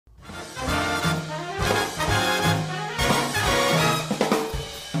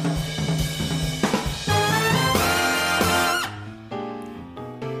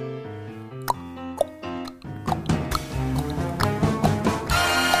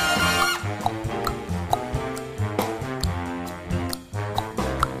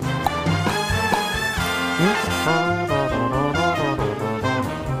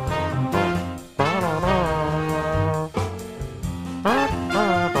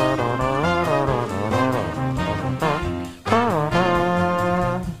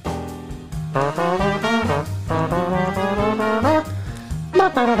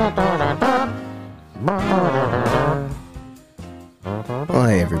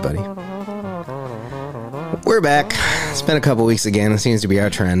everybody. We're back. It's been a couple weeks again. It seems to be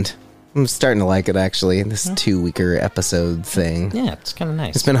our trend. I'm starting to like it, actually. This 2-weeker episode thing. Yeah, it's kind of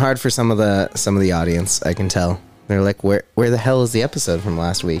nice. It's been hard for some of the audience. I can tell. They're like, "Where the hell is the episode from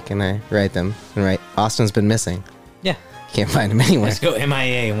last week?" And I write them and write, "Austin's been missing. Yeah, Can't find him anywhere." let's go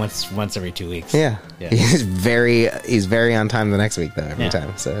MIA once every 2 weeks. Yeah. Yeah. He's very on time the next week though. Every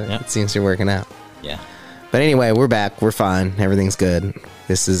time, so it seems to be working out. Yeah. But anyway, we're back. We're fine. Everything's good.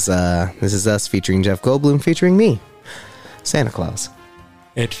 This is us featuring Jeff Goldblum, featuring me, Santa Claus.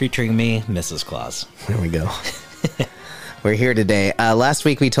 It featuring me, Mrs. Claus. There we go. We're here today. Last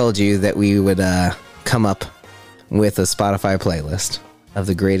week we told you that we would come up with a Spotify playlist of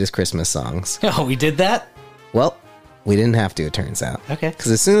the greatest Christmas songs. Oh, we did that? Well, we didn't have to, it turns out. Okay.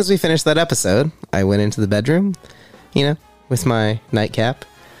 Because as soon as we finished that episode, I went into the bedroom, with my nightcap,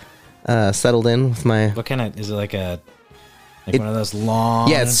 settled in with my... What kind of... Is it like one of those long...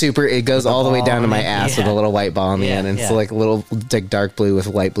 Yeah, it's super... It goes all the way down to my ass with a little white ball on the end. And it's like a little dark blue with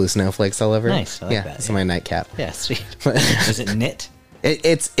light blue snowflakes all over it. Nice. I like that. It's my nightcap. Yeah, sweet. Is it knit?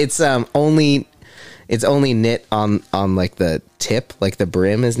 It's only knit on like the tip, like the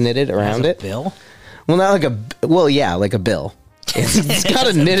brim is knitted around it. Bill? Well, not like like a bill. It's got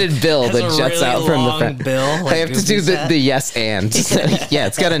a knitted bill that juts out from the front. Bill, I have to do the yes and. Yeah,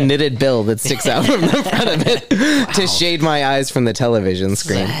 it's got a knitted bill that sticks out from the front of it to shade my eyes from the television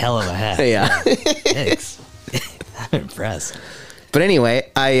screen. It's a hell of a hat. Yeah. Thanks. I'm impressed. But anyway,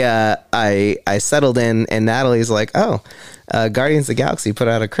 I settled in, and Natalie's like, "Oh, Guardians of the Galaxy put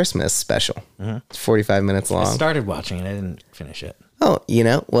out a Christmas special. It's 45 minutes long." I started watching it. I didn't finish it. Oh,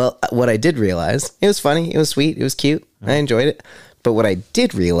 well, what I did realize, it was funny, it was sweet, it was cute, I enjoyed it. But what I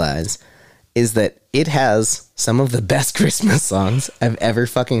did realize is that it has some of the best Christmas songs I've ever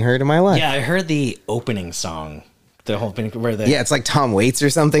fucking heard in my life. Yeah, I heard the opening song. The whole thing where the... Yeah, it's like Tom Waits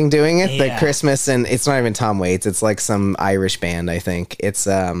or something doing it. Yeah. The Christmas, and it's not even Tom Waits, it's like some Irish band, I think. It's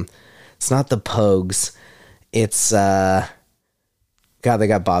not the Pogues. It's God, they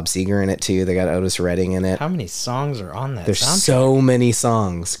got Bob Seger in it too. They got Otis Redding in it. How many songs are on that There's soundtrack? so many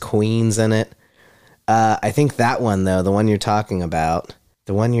songs. Queen's in it. I think that one though, the one you're talking about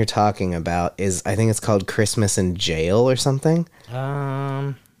is, I think it's called Christmas in Jail or something.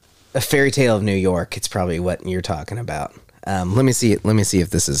 A Fairy Tale of New York. It's probably what you're talking about. Let me see if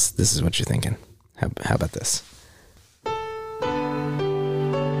this is what you're thinking. How about this? I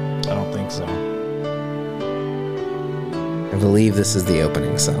don't think so. I believe this is the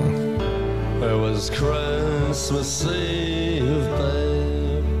opening song. It was Christmas Eve,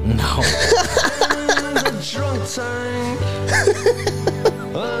 babe. No. In the drunk tank.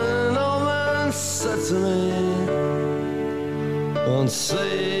 An old man said to me, "Won't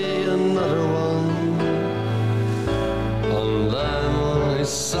see another one." And then he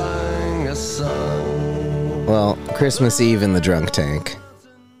sang a song. Well, Christmas Eve in the Drunk Tank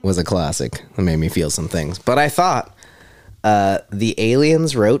was a classic. It made me feel some things. But I thought the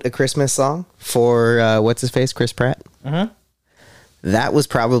Aliens wrote a Christmas song for what's his face, Chris Pratt. That was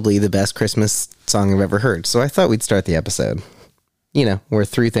probably the best Christmas song I've ever heard. So I thought we'd start the episode. We're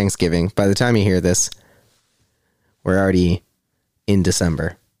through Thanksgiving. By the time you hear this, we're already in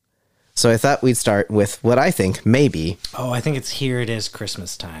December. So I thought we'd start with what I think maybe. Oh, I think it's Here It Is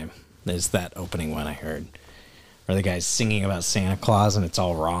Christmas Time. Is that opening one I heard. Where the guy's singing about Santa Claus and it's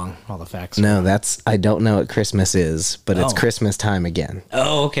all wrong. All the facts are No, wrong. that's, I don't know what Christmas is, but it's Christmas time again.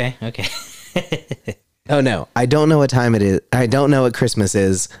 Oh, okay. Oh, no. I don't know what time it is. I don't know what Christmas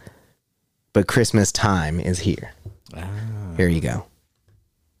is, but Christmas time is here. Here you go.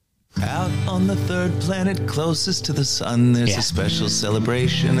 Out on the third planet closest to the sun, there's a special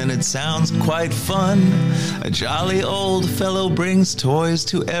celebration and it sounds quite fun. A jolly old fellow brings toys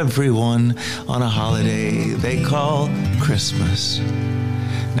to everyone on a holiday they call Christmas.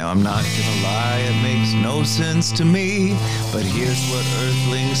 Now I'm not gonna lie, it makes no sense to me, but here's what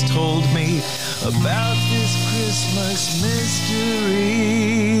Earthlings told me about this Christmas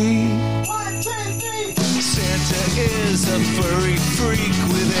mystery. 1, 2, 3. Santa is a furry freak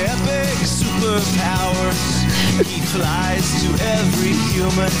with epic superpowers. He flies to every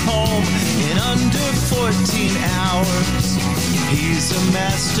human home in under 14 hours. He's a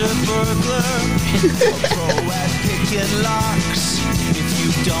master burglar, a pro at picking locks. If you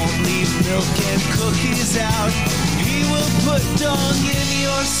don't leave milk and cookies out, he will put dung in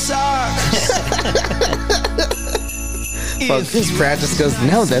your socks. Well, Chris Pratt just goes,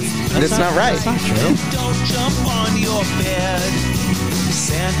 no, that's not right. That's not true. Don't jump on your bed.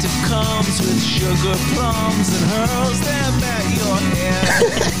 Santa comes with sugar plums and hurls them at your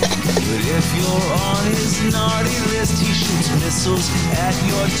head. But if you're on his naughty list, he shoots missiles at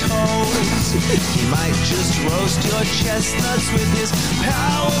your toes. He might just roast your chestnuts with his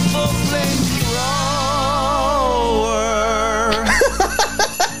powerful flamethrower.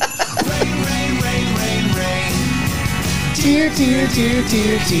 Rain, rain, rain, rain, rain. Dear, dear, dear,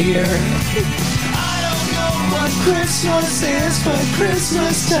 dear, dear. I don't know what Christmas is, but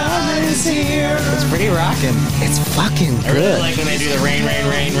Christmas time is here. It's pretty rocking. It's fucking I really good. like when they do the rain, rain,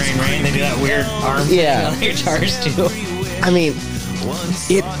 rain, rain, rain. They do that weird arm Yeah. on their guitars too. I mean,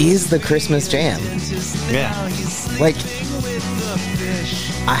 it is the Christmas jam. Yeah. Like,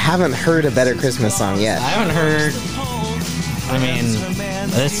 I haven't heard a better Christmas song I yet. haven't heard. I mean,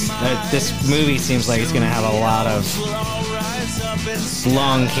 this movie seems like it's gonna have a lot of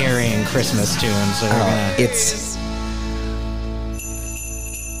long carrying Christmas tunes. So they're gonna. It's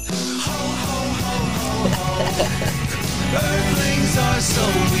Earthlings are so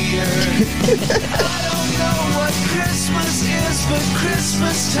weird. I don't know what Christmas is, but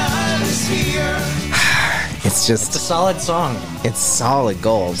Christmas time is here. it's It's a just solid song. it's solid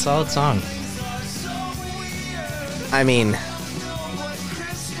gold. Solid song. I mean,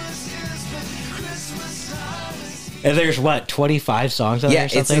 And there's what 25 songs on there yeah, or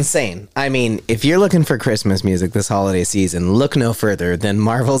it's something. insane. I mean, if you're looking for Christmas music this holiday season, look no further than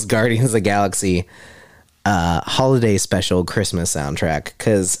Marvel's Guardians of the Galaxy holiday special Christmas soundtrack.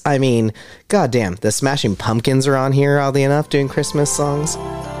 Because, I mean, goddamn, the Smashing Pumpkins are on here, oddly enough, doing Christmas songs. I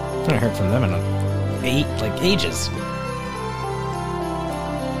haven't heard from them in ages.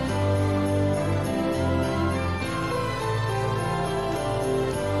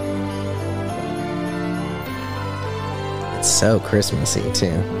 It's so Christmassy,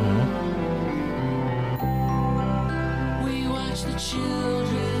 too. We watch the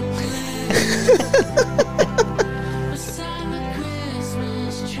children beside the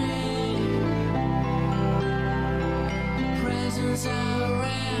Christmas tree. Presents are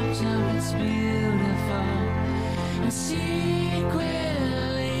wrapped up, it's beautiful. And secretly,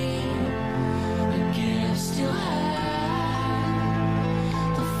 the gifts still hide.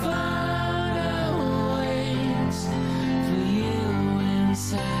 The fun awaits for you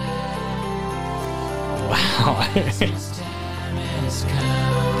inside. Wow. Christmas time has come.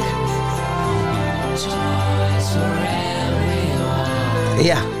 Toys for everyone.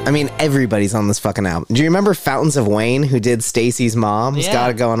 Yeah, I mean, everybody's on this fucking album. Do you remember Fountains of Wayne, who did Stacy's Mom's Yeah. Got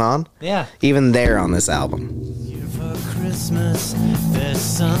It Going On? Yeah. Even they're on this album. For Christmas, there's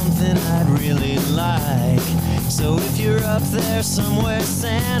something I'd really like. So if you're up there somewhere,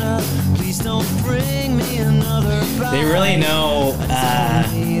 Santa, please don't bring me another bite. They really know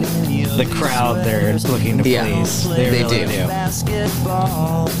the crowd they're looking to Yeah. please. They really do.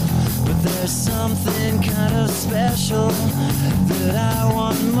 Basketball, but there's something kind of special that I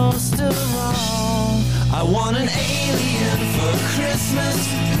want most of all. I want an alien for Christmas.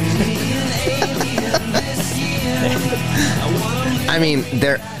 Bring me an alien this year. I want a I mean,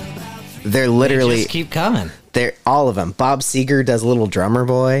 they're They literally just keep coming. they're all of them. Bob Seger does Little Drummer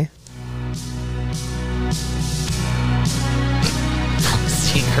Boy.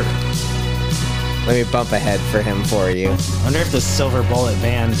 Seeker. Let me bump ahead for him for you. Wonder if the Silver Bullet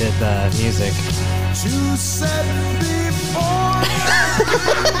Band did the music. to set before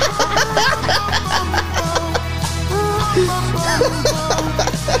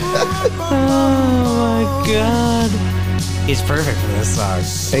Oh my god. He's perfect for this song.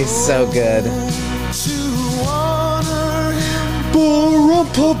 He's so good. to honor him.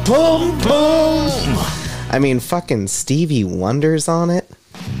 I mean, fucking Stevie Wonder's on it.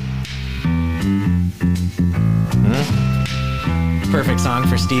 Perfect song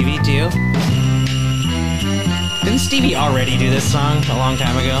for Stevie, too. Didn't Stevie already do this song a long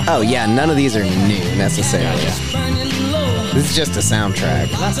time ago? Oh yeah, none of these are new necessarily. Burning low. This is just a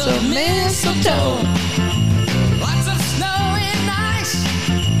soundtrack. Lots of mistletoe. Lots of snow and ice.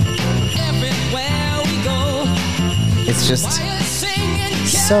 Everywhere we go. It's just Choirs singing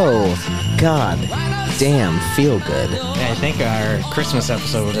so god damn feel good. Yeah, I think our Christmas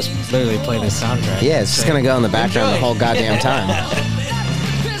episode will just literally play this soundtrack. Yeah, it's just gonna go in the background the Enjoy. whole goddamn time.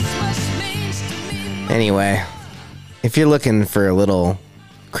 Christmas means to me. Anyway, if you're looking for a little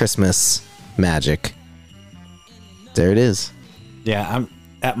Christmas magic, there it is. Yeah, I'm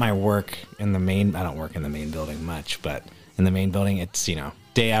at my work in the main. I don't work in the main building much, but in the main building, it's, you know,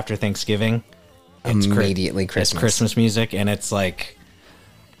 day after Thanksgiving. It's Immediately It's Christmas. Christmas music, and it's like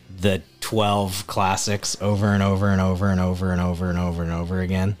the 12 classics over and over and over and over and over and over and over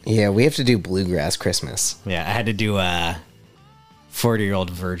again. Yeah, we have to do Bluegrass Christmas. Yeah, I had to do a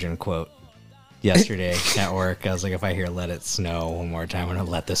 40-year-old virgin quote. yesterday at work. I was like, if I hear "Let It Snow" one more time, I'm gonna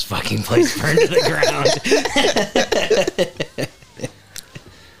let this fucking place burn to the ground.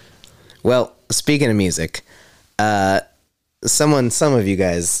 Well, speaking of music, some of you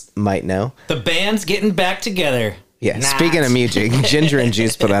guys might know. The band's getting back together. Yeah, Not. speaking of music, Ginger and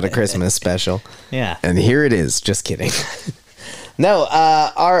Juice put out a Christmas special. Yeah. And here it is. Just kidding. No,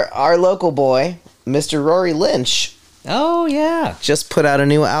 our local boy, Mr. Rory Lynch, Oh yeah. just put out a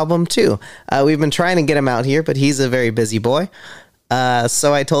new album too. We've been trying to get him out here, but he's a very busy boy.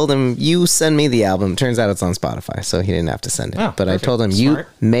 So I told him, you send me the album. Turns out it's on Spotify, so he didn't have to send it. Oh, but perfect. I told him, Smart.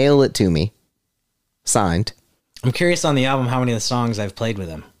 you mail it to me. Signed. I'm curious on the album how many of the songs I've played with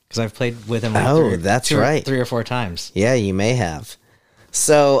him, because I've played with him. Oh, that's right. 3 or 4 times. Yeah, you may have.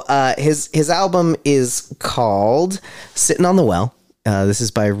 So his album is called "Sitting on the Well." This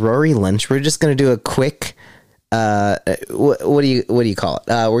is by Rory Lynch. We're just gonna do a quick. What do you call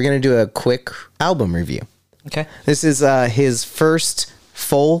it? We're gonna do a quick album review. Okay. This is his first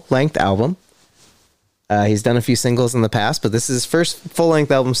full length album. He's done a few singles in the past, but this is his first full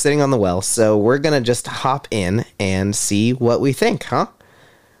length album, "Sitting on the Well." So we're gonna just hop in and see what we think, huh?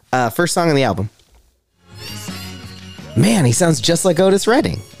 First song on the album. Man, he sounds just like Otis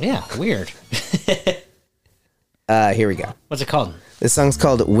Redding. Yeah. Weird. Here we go. What's it called? This song's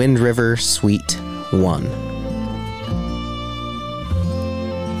called "Wind River Suite 1."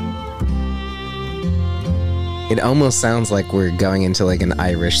 It almost sounds like we're going into like an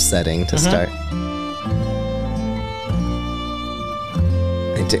Irish setting to start.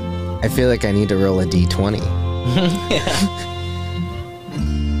 I feel like I need to roll a D20.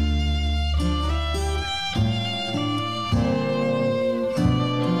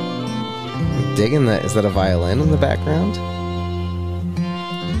 I'm digging that. Is that a violin in the background?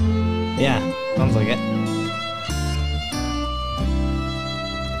 Yeah. Sounds like it.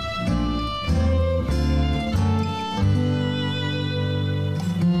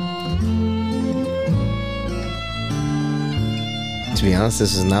 To be honest,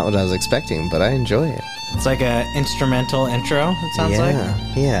 this is not what I was expecting, but I enjoy it. It's like a instrumental intro. It sounds like.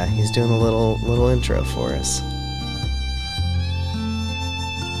 Yeah, he's doing a little intro for us.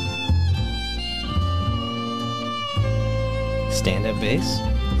 Stand-up bass.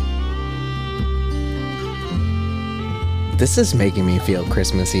 This is making me feel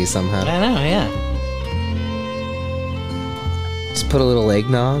Christmassy somehow. I know. Yeah. Just put a little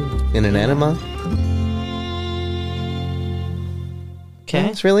eggnog in an enema. Okay.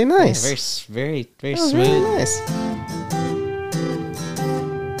 It's really nice. Very Oh, smooth. really nice.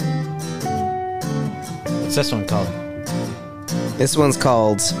 What's this one called? This one's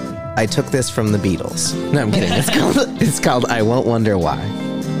called "I Took This from the Beatles." No, I'm kidding. It's called "I Won't Wonder Why."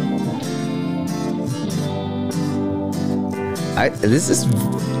 This is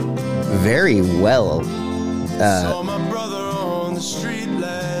very well. Saw my brother on the street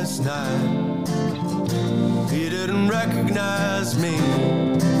last night. He didn't recognize me.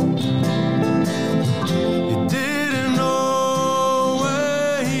 He didn't know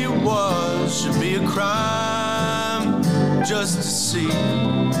where he was. Should be a crime just to see.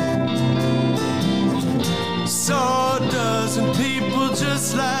 Saw a dozen people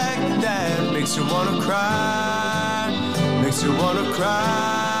just like that. Makes you wanna cry. Makes you wanna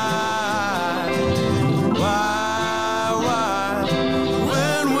cry. Why?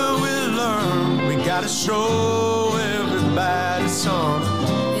 When will we learn? We gotta show everybody some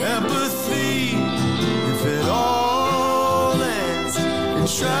empathy. If it all ends in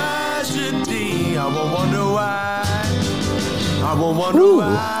tragedy, I won't wonder why. I won't wonder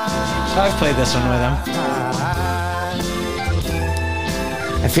why. I've played this one with him.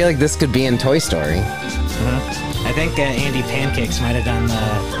 I feel like this could be in Toy Story. I think Andy Pancakes might have done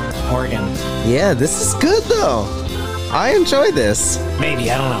the organ. Yeah, this is good though. I enjoy this. Maybe,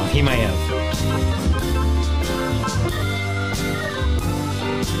 I don't know. He might have.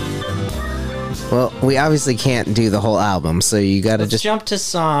 Well, we obviously can't do the whole album, so you gotta Let's just jump to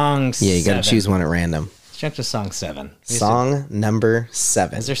song 7. yeah, you gotta choose one at random. Let's jump to song 7. Song number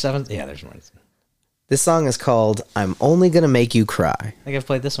 7. Is there 7? Yeah, there's more. I This song is called "I'm Only Gonna Make You Cry" think I've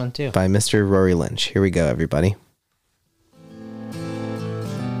played this one too. by Mr. Rory Lynch. Here we go, everybody.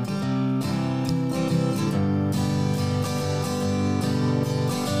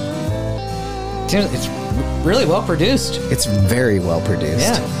 It's really well produced. It's very well produced.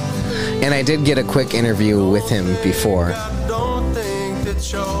 Yeah. And I did get a quick interview with him before. I don't think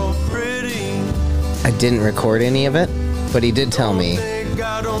that you're pretty. I didn't record any of it, but he did tell me Think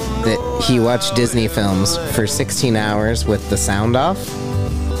I don't know. that he watched Disney films for 16 hours with the sound off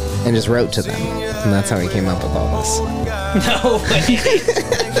and just wrote to them. And that's how he came up with all this. Guy No way.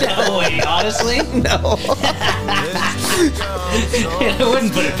 No way. Honestly? No. I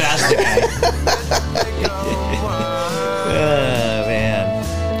wouldn't put it past the guy. Oh, man.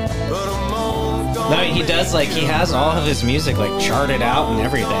 No, he does, like, he has all of his music, like, charted out and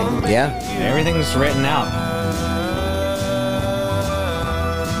everything. Yeah. Everything's written out.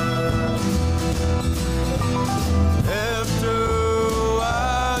 After a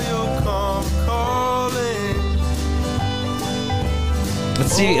while, you'll come calling.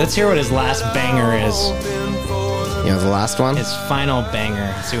 Let's hear what his last banger is. You know, the last one? His final banger.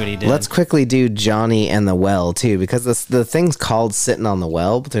 Let's see what he did. Let's quickly do Johnny and the Well, too, because the thing's called Sitting on the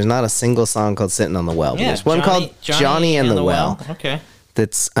Well, but there's not a single song called Sitting on the Well. But there's one called Johnny and the Well. Okay.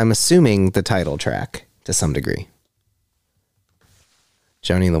 That's, I'm assuming, the title track to some degree.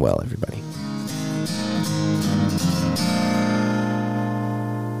 Johnny and the Well, everybody.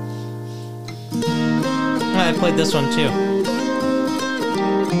 I played this one too.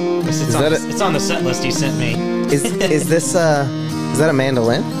 It's on the set list he sent me. Is this is that a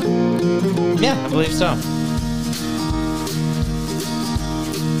mandolin? Yeah, I believe so.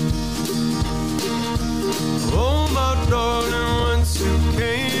 Oh, my darling, once you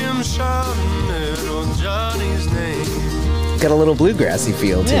came shouting little Johnny's name. Got a little bluegrassy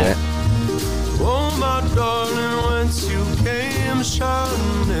feel to Yeah. it. Oh, my darling, once you came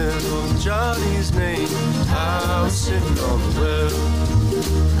shouting little Johnny's name. I was sitting on the well.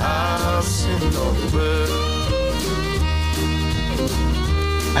 I was sitting on the well.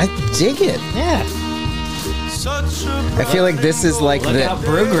 I dig it. Yeah. Such a I feel like this is like Look out,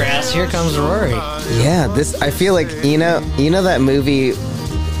 Brewgrass. Here comes Rory. yeah, this I feel like you know that movie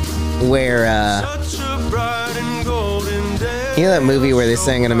where such a bright and golden day. you know that movie where they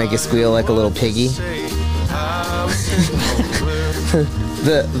say I'm gonna make you squeal like a little piggy? I was sitting on the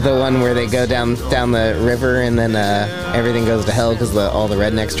well. The one where they go down the river and then everything goes to hell because all the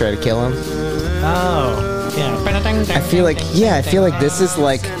rednecks try to kill him. Oh. Yeah. I feel like this is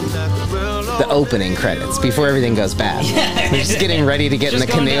like the opening credits before everything goes bad. They're just getting ready to get in the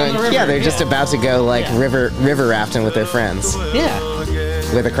Just going canoe. down the And, river, yeah, they're just yeah. about to go like Yeah. river rafting with their friends Yeah.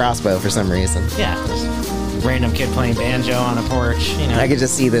 with a crossbow for some reason. Yeah. Just random kid playing banjo on a porch. You know. I could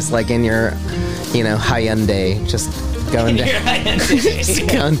just see this like in your, Hyundai, just going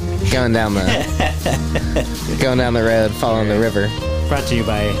down, going down the road, following the river. Brought to you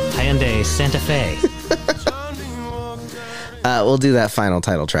by Hyundai Santa Fe. We'll do that final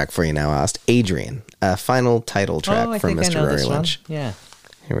title track for you now, Ost. Adrian, final title track from Mr. Rory Lynch. Yeah.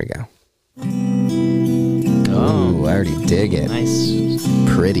 Here we go. Oh, I already dig it. Nice.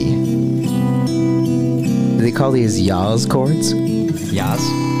 Pretty. Do they call these Yaz chords? Yaz.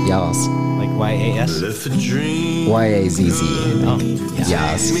 Yaz. Like Y-A-S. If a dream Y-A-Z-Z. Oh.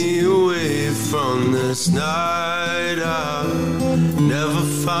 Yaz. me away from this night out. Never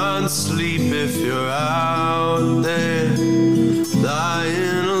find sleep if you're out there,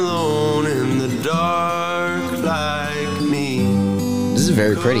 lying alone in the dark like me. This is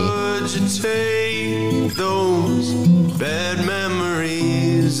very pretty. Would you take those bad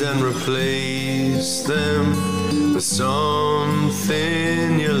memories and replace them with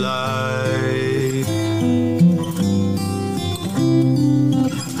something you like?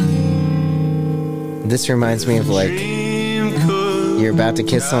 This reminds me of like you're about to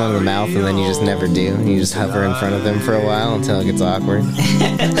kiss someone in the mouth and then you just never do. And you just hover in front of them for a while until it gets awkward.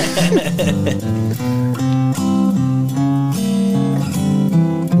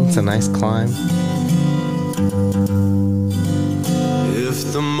 It's a nice climb.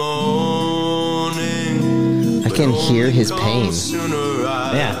 If the morning I can hear his pain.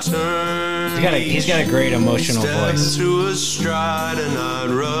 Yeah. He's got a great emotional voice. to a stride and I'd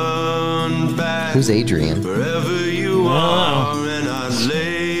run back Who's Adrian? wherever you are and I'd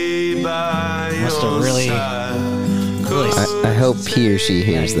lay by Must have your really- side. Really. I hope he or she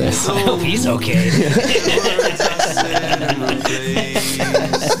hears this. I hope he's okay.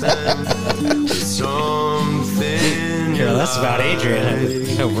 Something Yeah, that's about Adrian.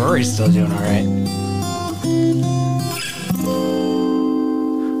 I hope Rory's still doing all right.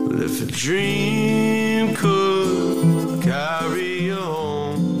 But if a dream could carry you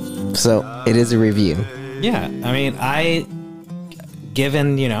home. So it is a review. Yeah, I mean,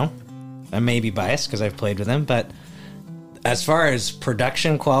 given, I may be biased because I've played with him, but as far as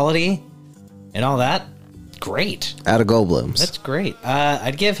production quality and all that, great. Out of Goldblum's. That's great.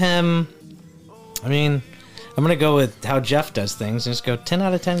 I'd give him, I'm going to go with how Jeff does things and just go 10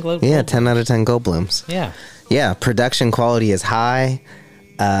 out of 10 Goldblum. Yeah, 10 out of 10 Goldblum's. Yeah. Yeah, production quality is high.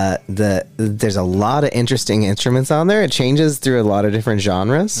 There's a lot of interesting instruments on there. It changes through a lot of different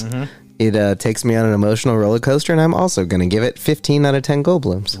genres. It takes me on an emotional roller coaster, and I'm also going to give it 15 out of 10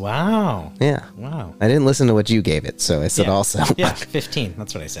 Goldblums. Wow. Yeah. Wow. I didn't listen to what you gave it, so I said also. Yeah, 15.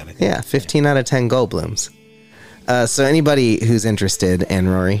 That's what I said. I think. Yeah, 15 out of 10 Goldblums. So anybody who's interested,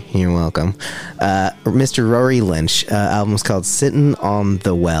 and Rory, you're welcome. Mr. Rory Lynch, album's called Sittin' on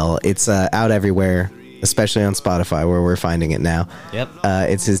the Well. It's out everywhere, especially on Spotify, where we're finding it now. Yep.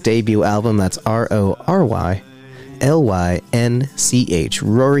 It's his debut album. That's RORYLYNCH.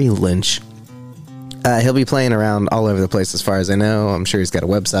 Rory Lynch. He'll be playing around all over the place as far as I know. I'm sure he's got a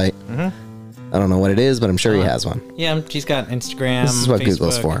website. I don't know what it is, but I'm sure he has one. Yeah, he's got Instagram. This is what Facebook.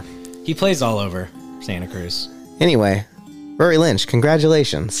 Google's for. He plays all over Santa Cruz. Anyway, Rory Lynch,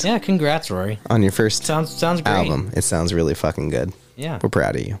 congratulations Yeah, congrats, Rory. on your first Sounds great. album. It sounds really fucking good. Yeah. We're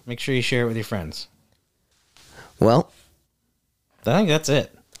proud of you. Make sure you share it with your friends. Well, I think that's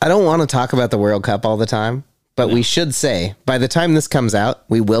it. I don't want to talk about the World Cup all the time, but we should say by the time this comes out,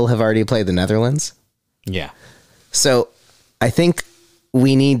 we will have already played the Netherlands. Yeah. So I think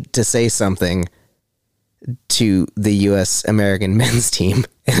we need to say something to the U.S. American men's team.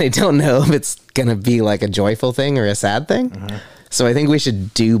 And I don't know if it's going to be like a joyful thing or a sad thing. So I think we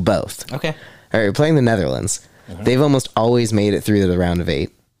should do both. Okay. All right, we're playing the Netherlands. They've almost always made it through to the round of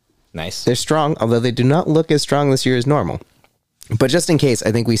 8. Nice. They're strong, although they do not look as strong this year as normal. But just in case,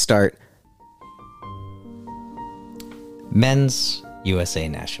 I think we start Men's USA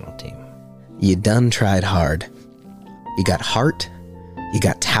national team. You done tried hard. You got heart. You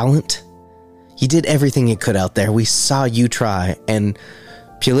got talent. You did everything you could out there. We saw you try. And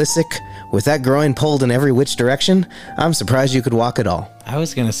Pulisic, with that groin pulled in every which direction, I'm surprised you could walk at all. I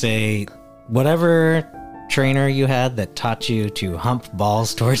was going to say, whatever trainer you had that taught you to hump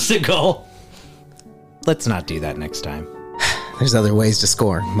balls towards the goal, let's not do that next time. There's other ways to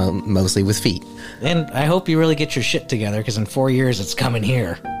score, mostly with feet. And I hope you really get your shit together, because in 4 years it's coming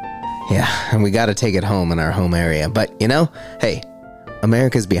here. Yeah, and we got to take it home in our home area. But, you know, hey,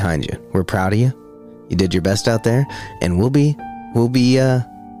 America's behind you. We're proud of you. You did your best out there, and we'll be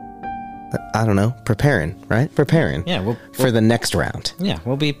I don't know, preparing, right? Preparing. Yeah, for the next round. Yeah,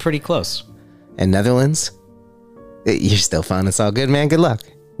 we'll be pretty close. And Netherlands, you're still fun. It's all good, man. Good luck.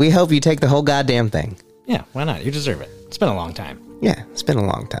 We hope you take the whole goddamn thing. Yeah, why not? You deserve it. It's been a long time. Yeah, it's been a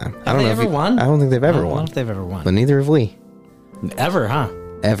long time. Have they ever won? I don't think they've ever I don't know won. if they've ever won. But neither have we. Ever, huh?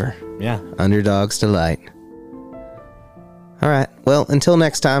 Ever. Yeah. Underdogs delight. All right. Well, until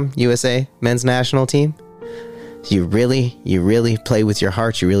next time, USA men's national team. You really play with your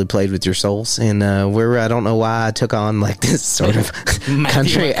hearts. You really played with your souls. And I don't know why I took on like this sort of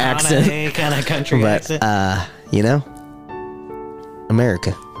country accent. Kind of country accent. You know,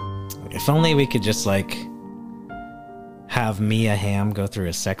 America. If only we could just like have Mia Hamm go through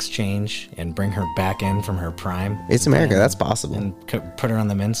a sex change and bring her back in from her prime. It's America. That's possible. And put her on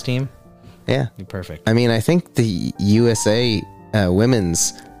the men's team. Yeah. Be perfect. I mean, I think the USA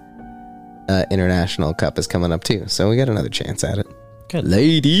women's international cup is coming up too. So we got another chance at it. Good.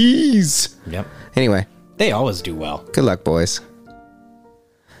 Ladies. Yep. Anyway. They always do well. Good luck, boys.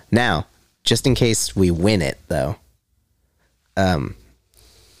 Now, just in case we win it, though.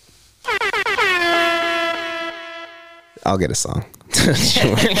 I'll get a song.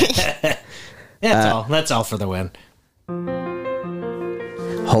 That's all for the win.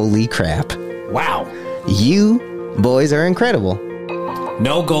 Holy crap. Wow. You boys are incredible.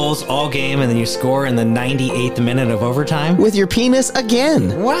 No goals all game, and then you score in the 98th minute of overtime? With your penis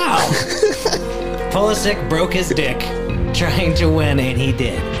again. Wow. Pulisic broke his dick trying to win, and he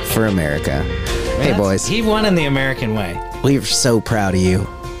did. For America. Hey, boys. He won in the American way. We're so proud of you.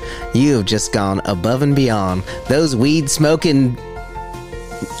 You have just gone above and beyond. Those weed-smoking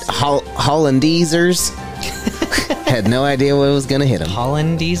Hollandesers had no idea what was going to hit them.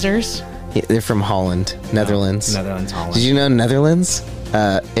 Hollandesers? Yeah, they're from Holland, Netherlands. Netherlands, Holland. Did you know Netherlands?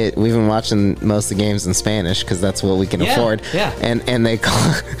 We've been watching most of the games in Spanish because that's what we can afford. Yeah. And they call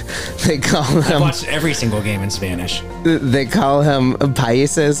I've them. watched every single game in Spanish. They call him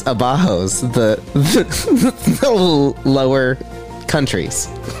Países Abajos, the lower countries,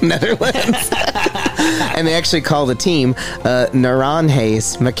 Netherlands. And they actually call the team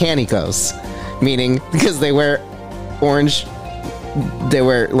Naranjes Mecánicos, meaning because they wear orange. They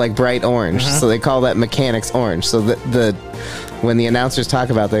wear like bright orange, so they call that mechanics orange. So when the announcers talk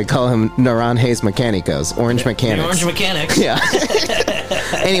about it, they call him Naranjes Mecánicos, orange mechanics. The orange mechanics. Yeah.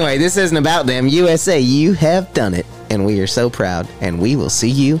 Anyway, this isn't about them. USA, you have done it, and we are so proud. And we will see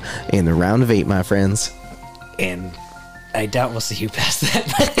you in the round of 8, my friends. And I doubt we'll see you past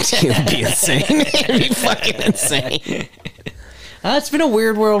that. It'd be insane. It'd be fucking insane. It's been a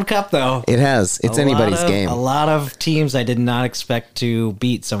weird World Cup, though. It has. It's anybody's game. A lot of teams I did not expect to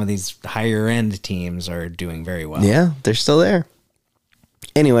beat some of these higher end teams are doing very well. Yeah, they're still there.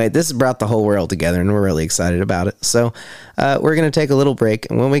 Anyway, this has brought the whole world together, and we're really excited about it. So we're going to take a little break,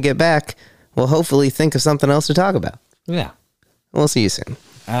 and when we get back, we'll hopefully think of something else to talk about. Yeah. We'll see you soon.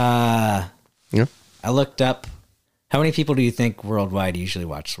 I Yeah. looked up, how many people do you think worldwide usually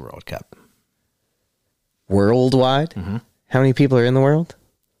watch the World Cup? Worldwide? Mm-hmm. How many people are in the world?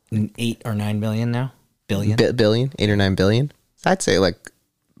 8 or 9 billion now? Billion? Billion? 8 or 9 billion? I'd say like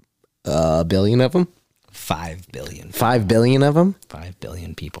a billion of them. 5 billion. 5 billion of them? 5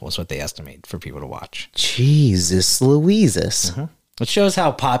 billion people is what they estimate for people to watch. Jesus Louises. Mm-hmm. It shows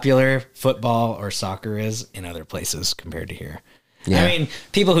how popular football or soccer is in other places compared to here. Yeah. I mean,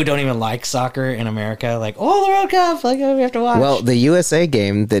 people who don't even like soccer in America, like, oh, the World Cup, like, we have to watch. Well, the USA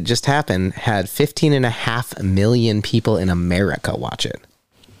game that just happened had 15.5 million people in America watch it.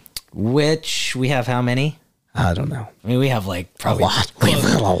 Which we have how many? I don't know. I mean, we have like probably A lot. We have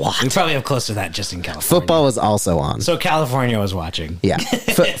a lot. We probably have close to that just in California. Football was also on. So California was watching. Yeah.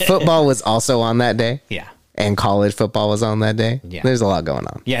 Football was also on that day. Yeah. And college football was on that day. Yeah. There's a lot going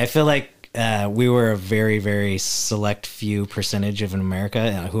on. Yeah, I feel like we were a very, very select few percentage of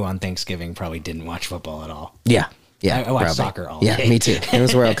America who on Thanksgiving probably didn't watch football at all. Yeah. Yeah. I watched probably. soccer all Yeah, day. me too. It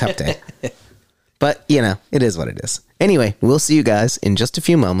was World Cup day. But, you know, it is what it is. Anyway, we'll see you guys in just a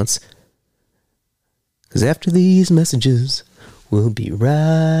few moments. Because after these messages, we'll be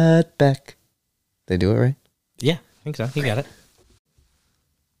right back. Did I do it right? Yeah, I think so. You got it.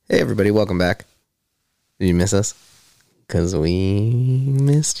 Hey, everybody. Welcome back. Did you miss us? Because we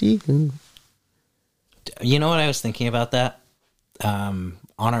missed you. You know what I was thinking about that? On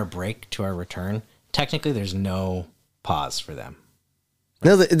our break to our return, technically there's no pause for them.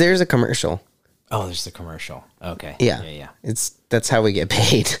 No, there's a commercial. Oh, there's the commercial. Okay. Yeah. Yeah. That's how we get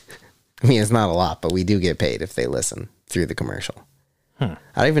paid. I mean, it's not a lot, but we do get paid if they listen through the commercial. I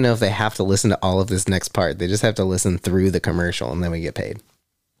don't even know if they have to listen to all of this next part. They just have to listen through the commercial, and then we get paid.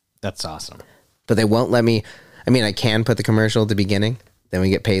 That's awesome. But they won't let me. I mean, I can put the commercial at the beginning, then we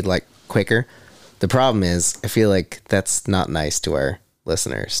get paid like quicker. The problem is, I feel like that's not nice to our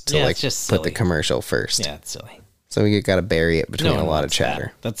listeners to Yeah, like it's just put the silly. commercial first. Yeah, it's silly. So we got to bury it between No a one lot of wants chatter.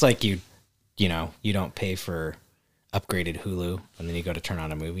 that. That's like you don't pay for upgraded Hulu, and then you go to turn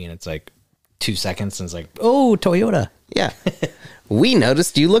on a movie, and it's like 2 seconds, and it's like, oh, Toyota. Yeah. We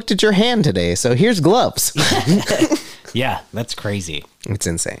noticed you looked at your hand today, so here's gloves. Yeah, that's crazy. It's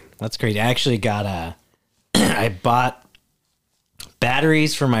insane. That's crazy. I actually got I bought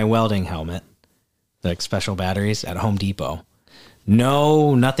batteries for my welding helmet, like special batteries at Home Depot.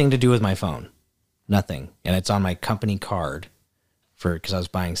 Nothing to do with my phone. Nothing. And it's on my company card because I was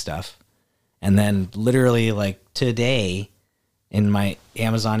buying stuff. And then literally like today in my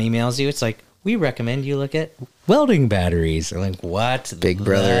Amazon emails you, it's like, we recommend you look at welding batteries. They're like, what? Big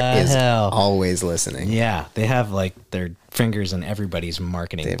Brother the is hell? always listening. Yeah, they have like their fingers in everybody's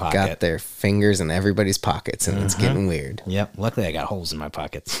marketing They've pocket. got their fingers in everybody's pockets, and it's getting weird. Yep. Luckily, I got holes in my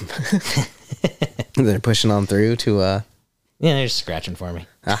pockets. They're pushing on through to Yeah, they're just scratching for me.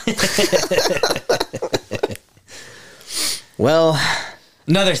 well,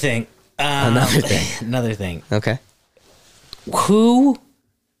 Another thing. another thing. Another thing. Okay. Who?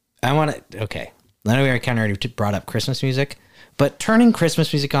 I want to. Okay. I know we kind of already brought up Christmas music, but turning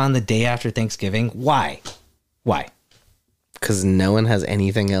Christmas music on the day after Thanksgiving, why? Why? Because no one has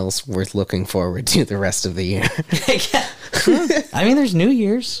anything else worth looking forward to the rest of the year. I mean, there's New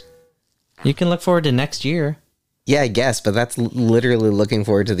Year's. You can look forward to next year. Yeah, I guess, but that's literally looking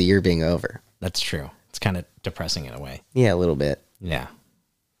forward to the year being over. That's true. It's kind of depressing in a way. Yeah, a little bit. Yeah.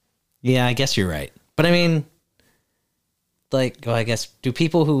 Yeah, I guess you're right. But I mean, like, well, I guess, do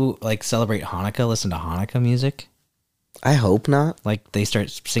people who like celebrate Hanukkah listen to Hanukkah music? I hope not. Like they start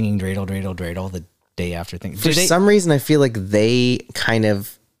singing dreidel, dreidel, dreidel the day after things. For some reason, I feel like they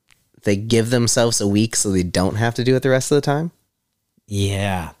give themselves a week so they don't have to do it the rest of the time.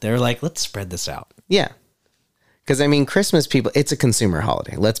 Yeah, they're like, let's spread this out. Yeah. Because, I mean, Christmas people, it's a consumer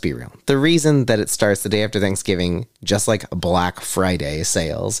holiday. Let's be real. The reason that it starts the day after Thanksgiving, just like Black Friday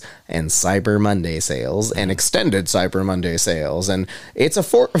sales and Cyber Monday sales and extended Cyber Monday sales, and it's a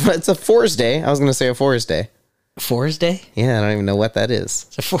Forest Day. I was going to say a Forest Day. Forest Day? Yeah, I don't even know what that is.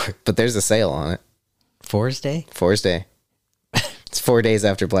 It's a But there's a sale on it. Forest Day? Forest Day. It's 4 days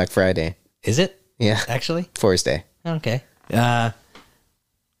after Black Friday. Is it? Yeah. Actually? Forest Day. Okay.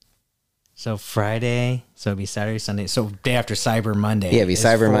 So Friday, so it'd be Saturday, Sunday. So day after Cyber Monday. Yeah, it'd be is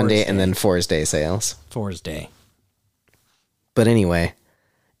Cyber Forest Monday Day. and then Forest Day sales. Forest Day. But anyway,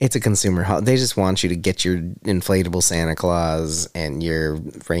 It's a consumer holiday. They just want you to get your inflatable Santa Claus and your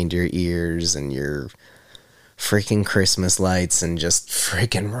reindeer ears and your freaking Christmas lights and just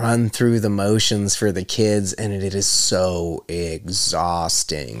freaking run through the motions for the kids. And it is so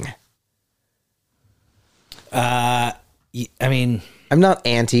exhausting. I mean, I'm not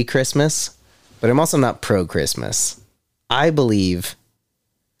anti-Christmas, but I'm also not pro-Christmas. I believe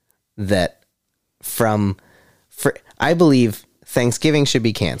that I believe Thanksgiving should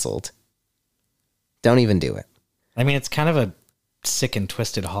be canceled. Don't even do it. I mean, it's kind of a sick and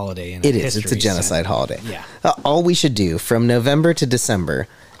twisted holiday. It is. It's a genocide holiday. Yeah. All we should do from November to December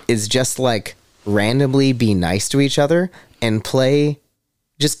is just like randomly be nice to each other and play,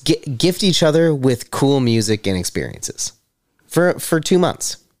 just gift each other with cool music and experiences for 2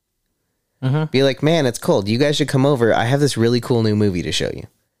 months. Mm-hmm. Be like, man, it's cold. You guys should come over. I have this really cool new movie to show you.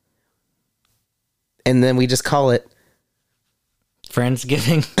 And then we just call it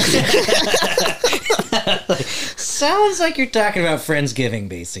Friendsgiving. Sounds like you're talking about Friendsgiving,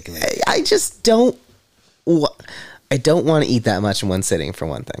 basically. I just don't. I don't want to eat that much in one sitting, for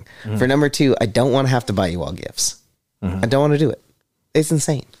one thing. Mm. For number two, I don't want to have to buy you all gifts. I don't want to do it. It's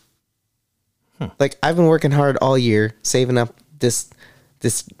insane. Like, I've been working hard all year, saving up this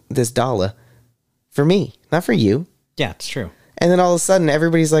dollar for me, not for you. Yeah, it's true. And then all of a sudden,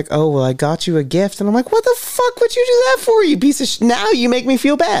 everybody's like, "Oh, well, I got you a gift," and I'm like, "What the fuck would you do that for, you piece of now you make me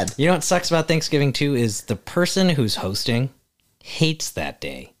feel bad." You know what sucks about Thanksgiving too is the person who's hosting hates that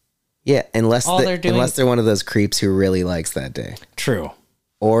day. Yeah, unless they're they're one of those creeps who really likes that day. True.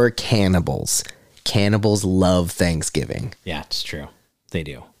 Or cannibals. Cannibals love Thanksgiving. Yeah, it's true. They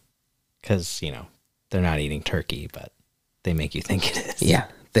do. Because, they're not eating turkey, but they make you think it is. Yeah,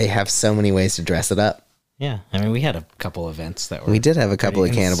 they have so many ways to dress it up. Yeah, I mean, we had a couple events that were... We did have a couple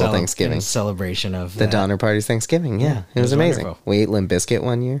of cannibal Thanksgiving. In celebration of the Donner Party's Thanksgiving, yeah. It was amazing. wonderful. We ate Limp Bizkit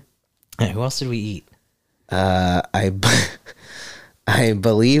one year. Yeah, who else did we eat? I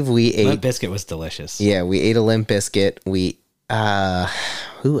believe we ate... Limp Bizkit was delicious. Yeah, we ate a Limp Bizkit.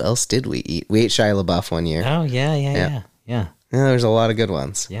 Who else did we eat? We ate Shia LaBeouf one year. Oh, yeah. Yeah, there's a lot of good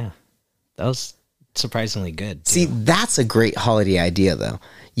ones. Yeah. That was surprisingly good, too. See, that's a great holiday idea, though.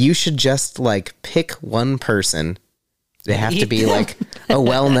 You should just, pick one person. They have to be, a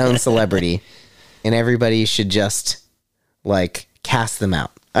well-known celebrity. And everybody should just, cast them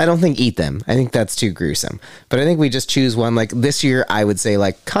out. I don't think eat them. I think that's too gruesome. But I think we just choose one. This year, I would say,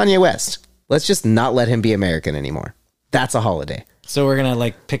 Kanye West. Let's just not let him be American anymore. That's a holiday. So we're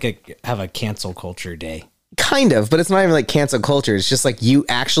going to, have a cancel culture day. Kind of, but it's not even cancel culture. It's just you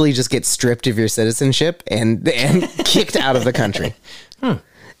actually just get stripped of your citizenship and kicked out of the country.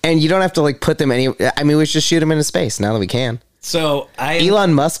 And you don't have to put them we should just shoot them into space now that we can. So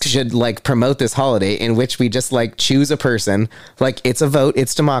Elon Musk should promote this holiday in which we just choose a person. It's a vote.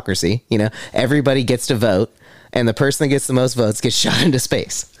 It's democracy. Everybody gets to vote. And the person that gets the most votes gets shot into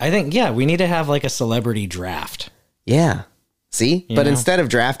space. I think, we need to have a celebrity draft. Yeah. See? But instead of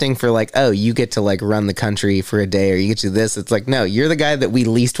drafting for you get to run the country for a day or you get to this, it's no, you're the guy that we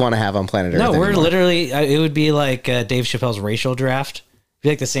least want to have on planet Earth. No, we're anymore. literally, it would be Dave Chappelle's racial draft.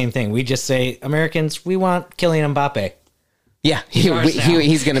 It'd be the same thing. We just say, Americans, we want Kylian Mbappe. Yeah. He's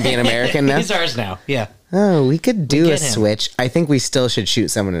going to be an American now. He's ours now. Yeah. Oh, we could do a get him. switch. I think we still should shoot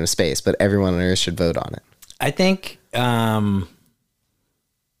someone into space, but everyone on Earth should vote on it. I think Conan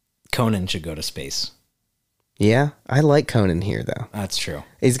should go to space. Yeah, I like Conan here, though. That's true.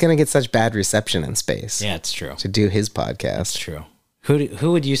 He's going to get such bad reception in space. Yeah, it's true. To do his podcast. That's true.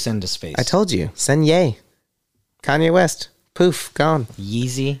 Who would you send to space? I told you. Send Ye. Kanye West. Poof. Gone.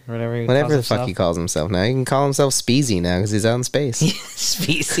 Yeezy, or whatever Whatever the fuck he calls himself now. He can call himself Speezy now because he's out in space.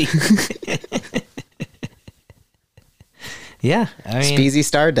 Speezy. Yeah. I mean, Speezy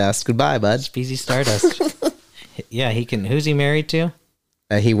Stardust. Goodbye, bud. Speezy Stardust. Yeah, he can. Who's he married to?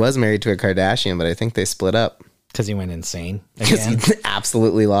 He was married to a Kardashian, but I think they split up. Because he went insane. Because he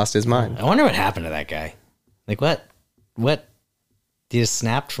absolutely lost his mind. I wonder what happened to that guy. What? He just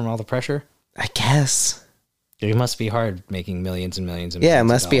snapped from all the pressure? I guess. It must be hard making millions and millions of Yeah, it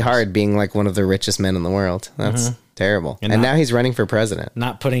must be hard being one of the richest men in the world. That's terrible. And now he's running for president.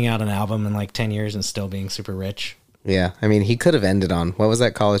 Not putting out an album in 10 years and still being super rich. Yeah, I mean, he could have ended on, what was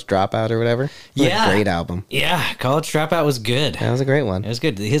that, College Dropout or whatever? Yeah. Great album. Yeah, College Dropout was good. That was a great one. It was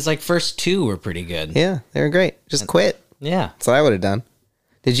good. His first two were pretty good. Yeah, they were great. Just quit. Yeah. That's what I would have done.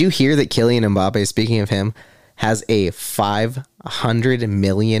 Did you hear that Kylian Mbappe, speaking of him, has a $500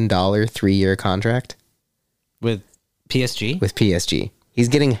 million 3-year contract? With PSG? With PSG. He's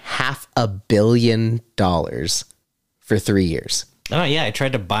getting $500 million for 3 years. Oh, yeah. I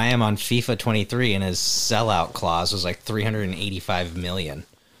tried to buy him on FIFA 23, and his sellout clause was $385 million.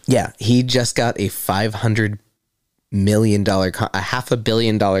 Yeah, he just got a $500 million, a $500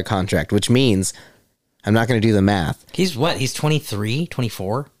 million contract, which means I'm not going to do the math. He's what? He's 23,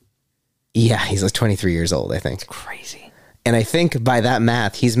 24? Yeah, he's like 23 years old, I think. Crazy. And I think by that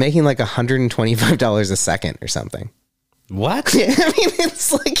math, he's making like $125 a second or something. What? Yeah, I mean,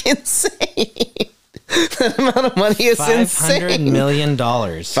 it's like insane. That amount of money is insane. $500 million.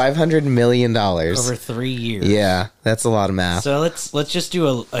 $500 million. Over 3 years. Yeah, that's a lot of math. So let's just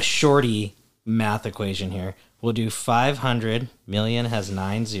do a shorty math equation here. We'll do 500 million has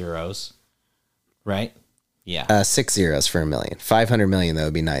 9 zeros, right? Yeah. 6 zeros for a million. 500 million, that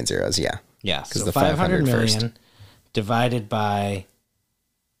would be 9 zeros, yeah. Yeah, so the 500 million first. divided by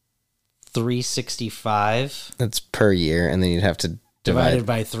 365 That's per year, and then you'd have to divided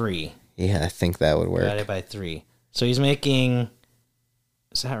by 3. Yeah, I think that would work. Divided by 3. So he's making,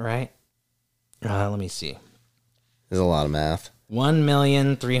 is that right? Let me see. There's a lot of math.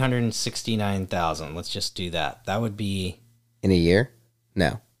 1,369,000. Let's just do that. That would be In a year?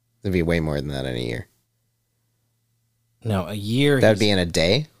 No. It'd be way more than that in a year. no, a year. That would be in a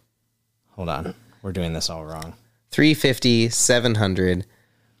day? Hold on. We're doing this all wrong. 350, 700,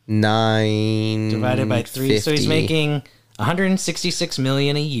 9 Divided by 3. So he's making 166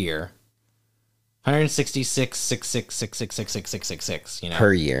 million a year. 166,666,666,666, you know.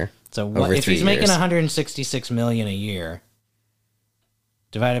 per year. So over what if 3 he's making years. 166 million a year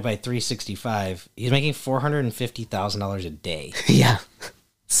divided by 365, he's making $450,000 a day. Yeah.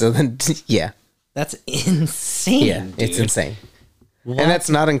 So then, yeah. That's insane. Yeah, dude. it's insane. What? And that's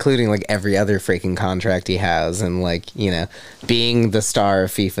not including like every other freaking contract he has and like, you know, being the star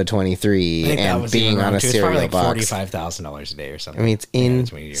of FIFA 23 I think that and was being even on wrong, a too. It's probably cereal like box. $45,000 a day or something. I mean, it's Yeah,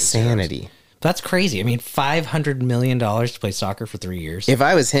 that's when you do zeros. insanity. That's crazy. I mean, $500 million to play soccer for 3 years. If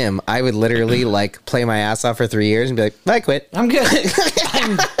I was him, I would literally like play my ass off for 3 years and be like, I quit. I'm good.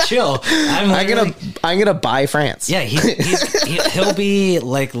 I'm chill. I'm gonna buy France. Yeah, he'll be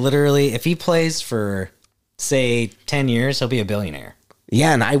like literally, if he plays for say 10 years, he'll be a billionaire.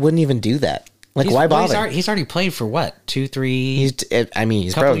 Yeah, and I wouldn't even do that. Like, why bother? He's already played for what, 2, 3? He's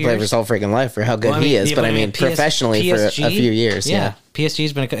probably played for his whole freaking life for how good he is, but I mean, professionally for a few years. Yeah.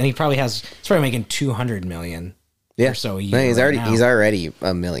 PSG's been, and he's probably making 200 million or so a year. No, he's right he's now. already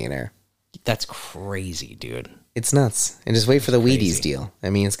a millionaire. That's crazy, dude. It's nuts. And just wait for the Wheaties crazy. deal. I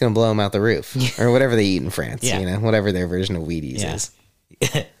mean, it's going to blow him out the roof. Or whatever they eat in France, Yeah. you know, whatever their version of Wheaties Yeah. is.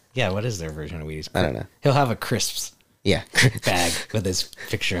 Yeah, what is their version of Wheaties? I don't know. He'll have a crisps Yeah. bag with his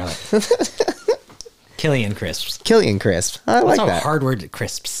picture on it. Killian crisps. Killian Crisp. I That's like how that. hard word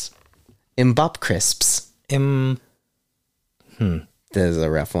crisps. Mbop Crisps. That is a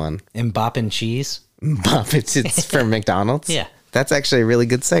rough one. Mboppin' cheese. Mbop, it's from McDonald's. Yeah. That's actually a really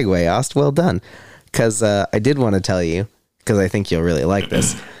good segue, Ost. Well done. Because I did want to tell you, because I think you'll really like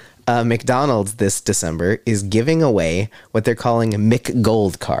this. McDonald's this December is giving away what they're calling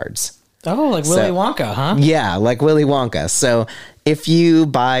McGold cards. Oh, like Willy Wonka, huh? Yeah, like Willy Wonka. So if you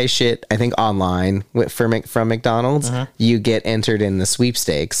buy shit, I think online from McDonald's, you get entered in the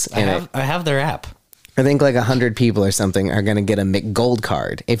sweepstakes. And I have their app. I think like 100 people or something are going to get a McGold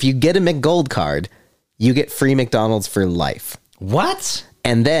card. If you get a McGold card, you get free McDonald's for life. What?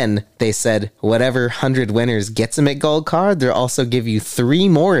 And then they said whatever 100 winners gets a McGold card, they'll also give you 3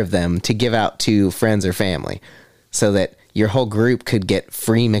 more of them to give out to friends or family so that your whole group could get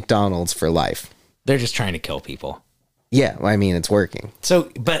free McDonald's for life. They're just trying to kill people. Yeah, well, I mean, it's working.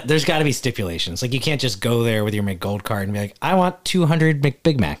 So, but there's got to be stipulations. Like, you can't just go there with your McGold card and be like, I want 200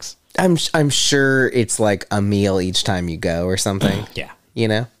 McBig Macs. I'm sure it's like a meal each time you go or something. Yeah. You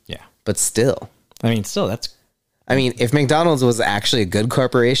know? Yeah. But still. I mean, still, that's... I mean, if McDonald's was actually a good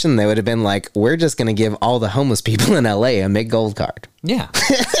corporation, they would have been like, we're just going to give all the homeless people in LA a McGold card. Yeah.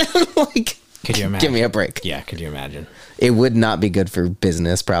 Like, Could you imagine? give me a break. Yeah, could you imagine? It would not be good for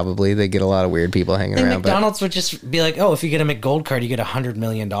business, probably. They get a lot of weird people hanging I think around. McDonald's would just be like, oh, if you get a McGold card, you get $100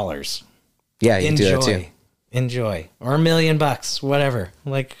 million. But yeah, you can do that too. Enjoy. Or $1 million, whatever.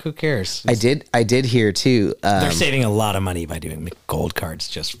 Like, who cares? I did hear too. They're saving a lot of money by doing McGold cards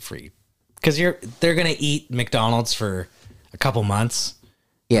just for free. Because they're going to eat McDonald's for a couple months.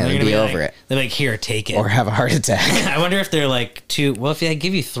 Yeah, They're they'd gonna be over like, it. They're like, here, take it. Or have a heart attack. I wonder if they're like, if I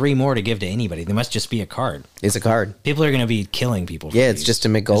give you 3 more to give to anybody, they must just be a card. It's a card. People are going to be killing people. For Yeah, it's these. just a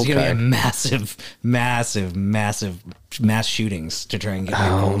McGold There's going to card. be a massive mass shootings to try and get Oh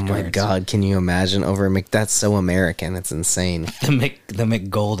McGold my cards. God, can you imagine over that's so American. It's insane. The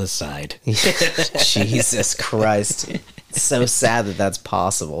McGold aside. Jesus Christ. It's so sad that that's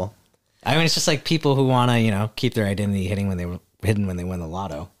possible. I mean, it's just like people who want to, keep their identity hidden when they win the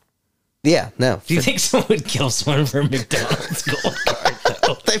lotto. Yeah, no. Do you think someone would kill someone for a McDonald's gold card,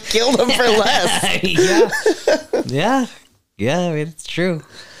 though? They've killed them for less. Yeah. I mean, it's true.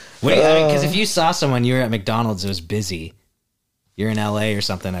 Wait, because if you saw someone, you were at McDonald's, it was busy. You're in LA or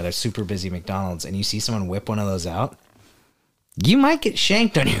something at a super busy McDonald's, and you see someone whip one of those out, you might get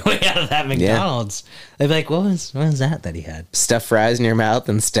shanked on your way out of that McDonald's. They'd be like, what was that he had? Stuff fries in your mouth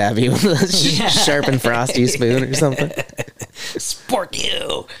and stab you with a sharp and frosty spoon or something. Spork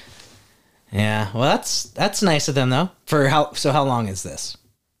you. Yeah, well, that's nice of them, though. How long is this?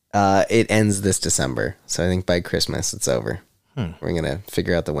 It ends this December, so I think by Christmas it's over. We're going to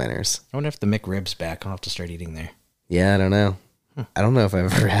figure out the winners. I wonder if the McRib's back. I'll have to start eating there. Yeah, I don't know. I don't know if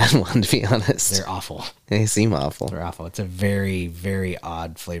I've ever had one, to be honest. They're awful. They seem awful. They're awful. It's a very, very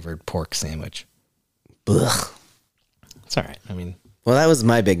odd flavored pork sandwich. Ugh. It's all right. I mean, well, that was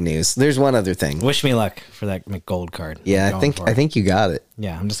my big news. There's one other thing. Wish me luck for that McGold card. Yeah, I think you got it.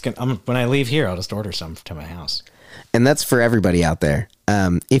 Yeah, when I leave here, I'll just order some to my house. And that's for everybody out there.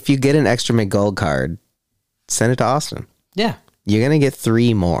 If you get an extra McGold card, send it to Austin. Yeah. You're going to get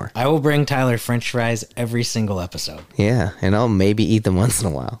 3 more. I will bring Tyler French fries every single episode. Yeah, and I'll maybe eat them once in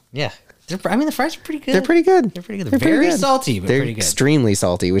a while. Yeah. The fries are pretty good. They're pretty good. They're pretty good. They're very good. salty, but they're pretty good. Extremely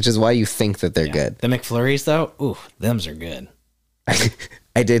salty, which is why you think that they're good. The McFlurries, though, ooh, thems are good.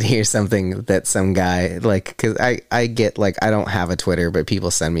 I did hear something that some guy, like, because I get, like, I don't have a Twitter, but people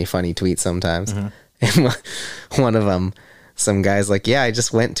send me funny tweets sometimes. And one of them, some guy's like, yeah, I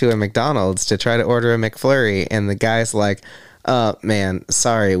just went to a McDonald's to try to order a McFlurry. And the guy's like, man,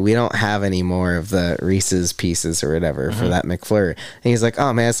 sorry, we don't have any more of the Reese's Pieces or whatever for that McFlurry. And he's like,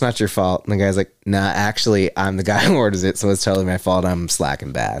 oh man, it's not your fault. And the guy's like, nah, actually, I'm the guy who orders it, so it's totally my fault. I'm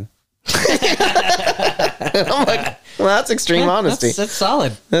slacking bad. And I'm like, well, that's extreme honesty. That's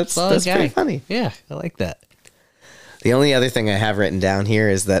solid. That's pretty funny. Yeah, I like that. The only other thing I have written down here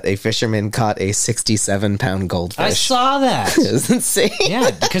is that a fisherman caught a 67-pound goldfish. I saw that. It's insane.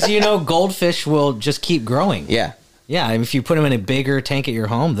 Yeah, because goldfish will just keep growing. Yeah. Yeah, and if you put them in a bigger tank at your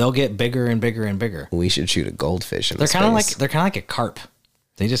home, they'll get bigger and bigger and bigger. We should shoot a goldfish in They're space. kind of like a carp.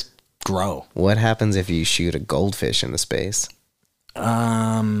 They just grow. What happens if you shoot a goldfish into space?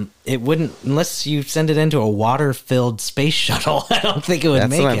 It wouldn't, unless you send it into a water-filled space shuttle. I don't think it would make it.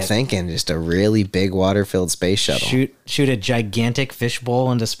 That's what I'm thinking. Just a really big water-filled space shuttle. Shoot a gigantic fishbowl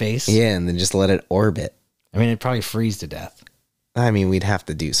into space. Yeah, and then just let it orbit. I mean, it'd probably freeze to death. I mean, we'd have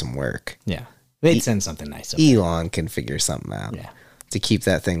to do some work. Yeah. They'd send something nice. Elon can figure something out. Yeah. To keep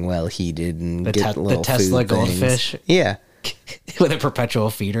that thing well heated and get little the Tesla food goldfish. things. Yeah. With a perpetual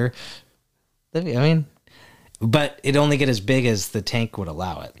feeder. But it'd only get as big as the tank would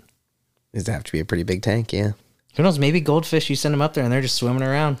allow it. Does it have to be a pretty big tank? Yeah. Who knows? Maybe goldfish, you send them up there and they're just swimming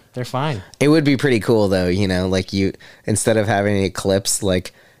around. They're fine. It would be pretty cool though, like instead of having an eclipse,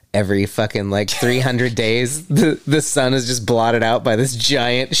 like every fucking 300 days, the sun is just blotted out by this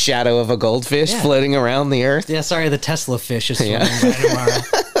giant shadow of a goldfish floating around the earth. Yeah, sorry, the Tesla fish is swimming by tomorrow.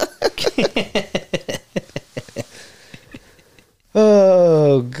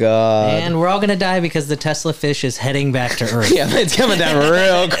 Oh, God. And we're all going to die because the Tesla fish is heading back to Earth. Yeah, it's coming down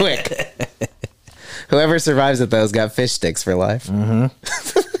real quick. Whoever survives it, though, has got fish sticks for life. Mm-hmm.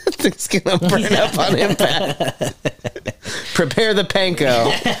 It's going to burn up on impact. Prepare the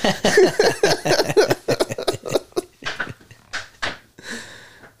panko.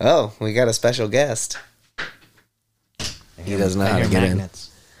 Oh, we got a special guest. He doesn't know how to get in.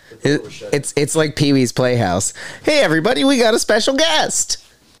 It's like Pee-wee's Playhouse. Hey, everybody, we got a special guest.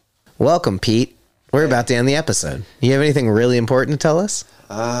 Welcome, Pete. We're about to end the episode. You have anything really important to tell us?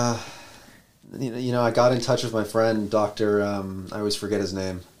 I got in touch with my friend, Dr. I always forget his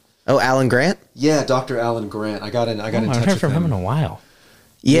name. Oh, Alan Grant? Yeah, Dr. Alan Grant. I got in touch with him. I haven't heard from him in a while.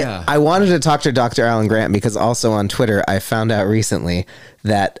 Yeah, I wanted to talk to Dr. Alan Grant because also on Twitter, I found out recently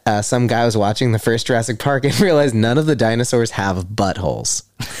that some guy was watching the first Jurassic Park and realized none of the dinosaurs have buttholes.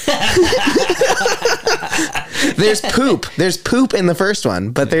 There's poop. There's poop in the first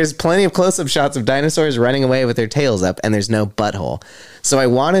one, but there's plenty of close-up shots of dinosaurs running away with their tails up, and there's no butthole. So I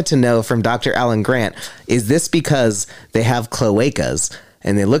wanted to know from Dr. Alan Grant, is this because they have cloacas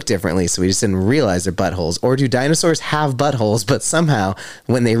and they look differently, so we just didn't realize they're buttholes? Or do dinosaurs have buttholes, but somehow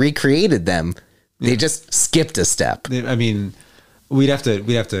when they recreated them, they just skipped a step? I mean, we'd have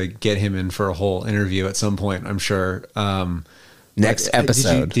to get him in for a whole interview at some point, I'm sure. Next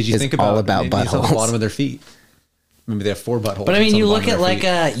episode did you think about all about maybe it's on buttholes. the bottom of their feet? Maybe they have 4 buttholes. But I mean, you look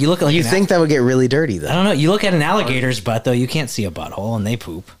at You think that would get really dirty, though? I don't know. You look at an alligator's butt, though. You can't see a butthole, and they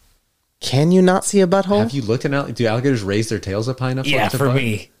poop. Can you not see a butthole? Have you looked at do alligators raise their tails up high enough? Yeah, to for butt?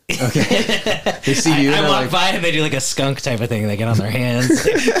 me. Okay. They see you. I and walk they're like, by and they do like a skunk type of thing. They get on their hands.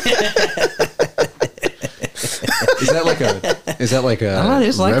 Is that like a I don't know, they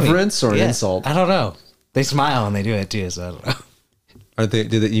just like me. reverence or an Yeah, insult? I don't know. They smile when they do it too, so I don't know. Are they?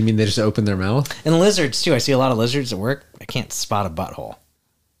 You mean they just open their mouth? And lizards too. I see a lot of lizards at work. I can't spot a butthole.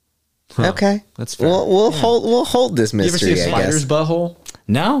 Okay, That's fair. we'll hold this You ever see mystery. a I spider's guess. butthole?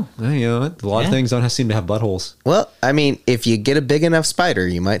 No. You know, a lot of Yeah. things don't seem to have buttholes. Well, I mean, if you get a big enough spider,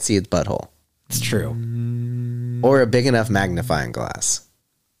 you might see its butthole, It's true. or a big enough magnifying glass.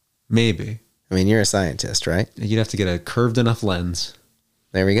 Maybe I mean, you're a scientist, right? you'd have to get a curved enough lens.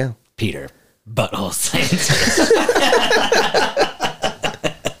 There we go. Peter. Butthole scientist.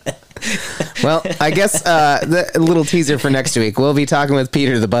 Well, I guess the little teaser for next week. We'll be talking with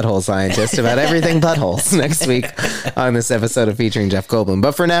Peter, the butthole scientist, about everything buttholes next week on this episode of Featuring Jeff Goldblum.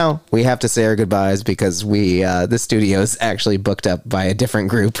 But for now, we have to say our goodbyes because the studio is actually booked up by a different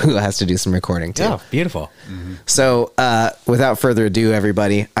group who has to do some recording too. Oh, beautiful. So, without further ado,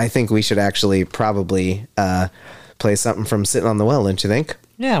 everybody, I think we should actually probably play something from Sitting on the Well, don't you think?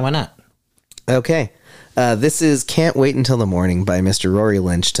 Yeah, why not? Okay. This is Can't Wait Until the Morning by Mr. Rory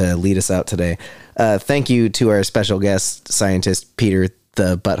Lynch to lead us out today. Thank you to our special guest scientist, Peter,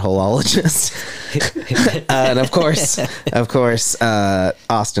 the buttholeologist. And of course,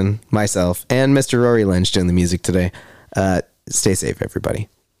 Austin, myself, and Mr. Rory Lynch doing the music today. Stay safe, everybody.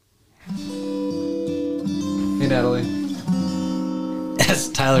 Hey, Natalie. As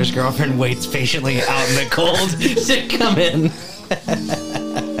Tyler's girlfriend waits patiently out in the cold to come in.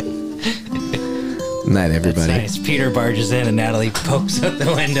 Night, everybody. Nice. Peter barges in and Natalie pokes out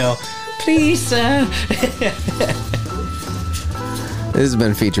the window. Please, sir. This has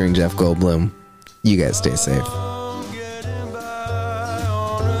been Featuring Jeff Goldblum. You guys stay safe.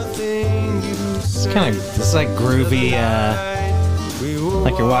 It's kind of, it's like groovy,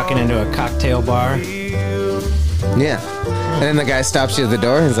 like you're walking into a cocktail bar. Yeah. And then the guy stops you at the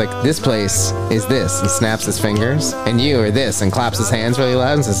door and he's like, this place is this, and snaps his fingers, and you are this, and claps his hands really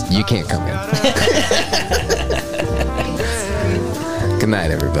loud and says, you can't come in. Good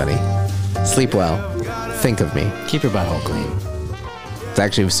night, everybody. Sleep well. Think of me. Keep your butthole clean. It's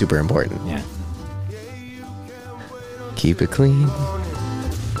actually super important. Yeah. Keep it clean.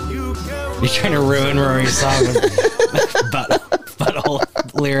 You're trying to ruin Rory's song with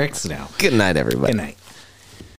butthole lyrics now. Good night, everybody. Good night.